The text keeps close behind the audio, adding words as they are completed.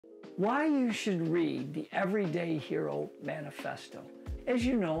Why you should read the Everyday Hero Manifesto. As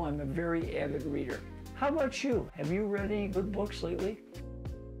you know, I'm a very avid reader. How about you? Have you read any good books lately?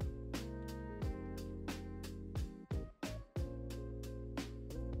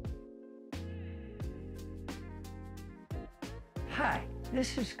 Hi,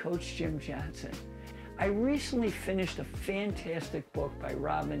 this is Coach Jim Johnson. I recently finished a fantastic book by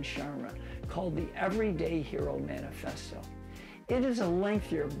Robin Sharma called the Everyday Hero Manifesto. It is a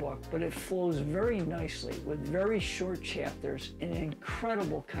lengthier book, but it flows very nicely with very short chapters and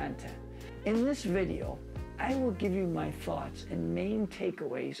incredible content. In this video, I will give you my thoughts and main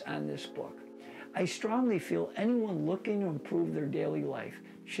takeaways on this book. I strongly feel anyone looking to improve their daily life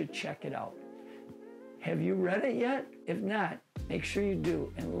should check it out. Have you read it yet? If not, make sure you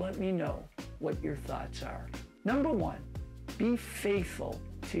do and let me know what your thoughts are. Number one, be faithful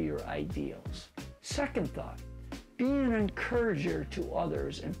to your ideals. Second thought, be an encourager to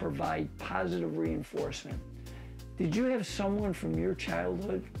others and provide positive reinforcement. Did you have someone from your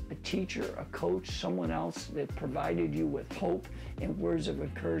childhood, a teacher, a coach, someone else that provided you with hope and words of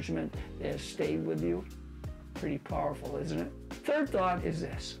encouragement that have stayed with you? Pretty powerful, isn't it? Third thought is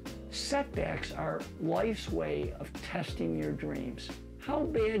this. Setbacks are life's way of testing your dreams. How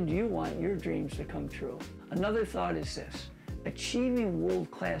bad do you want your dreams to come true? Another thought is this. Achieving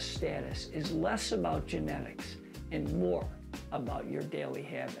world-class status is less about genetics and more about your daily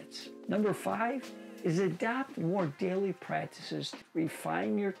habits. Number five is adopt more daily practices to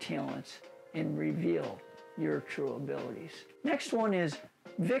refine your talents and reveal your true abilities. Next one is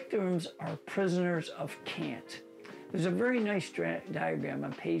victims are prisoners of can't. There's a very nice diagram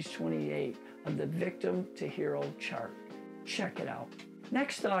on page 28 of the victim to hero chart. Check it out.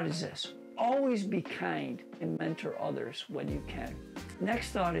 Next thought is this. Always be kind and mentor others when you can.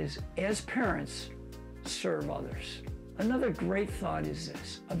 Next thought is, as parents, serve others. Another great thought is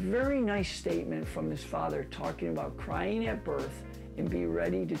this. A very nice statement from his father talking about crying at birth and be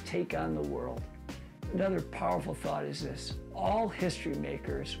ready to take on the world. Another powerful thought is this. All history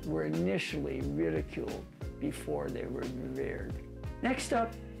makers were initially ridiculed before they were revered. Next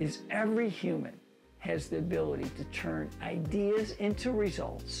up is every human has the ability to turn ideas into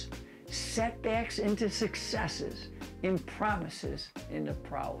results, setbacks into successes, and promises into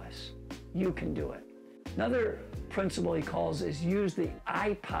prowess. You can do it. Another principle he calls is use the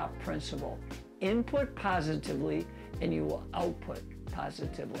IPOP principle. Input positively and you will output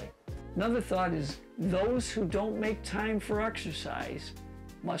positively. Another thought is those who don't make time for exercise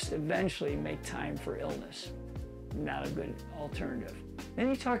must eventually make time for illness. Not a good alternative. Then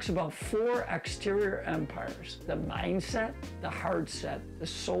he talks about 4 exterior empires: the mindset, the heart set, the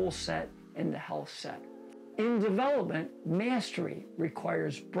soul set, and the health set. In development, mastery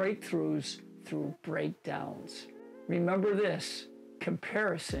requires breakthroughs through breakdowns. Remember this,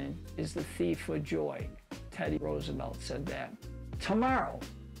 comparison is the thief of joy. Teddy Roosevelt said that. Tomorrow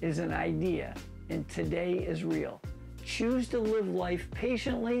is an idea and today is real. Choose to live life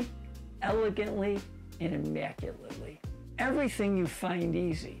patiently, elegantly, and immaculately. Everything you find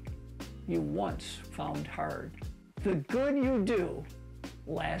easy, you once found hard. The good you do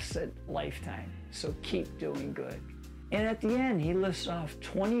lasts a lifetime, so keep doing good. And at the end, he lists off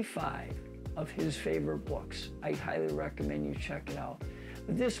 25 of his favorite books. I highly recommend you check it out.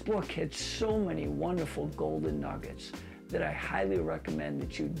 But this book had so many wonderful golden nuggets that I highly recommend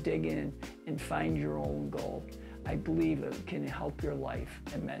that you dig in and find your own goal. I believe it can help your life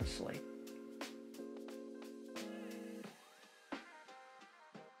immensely.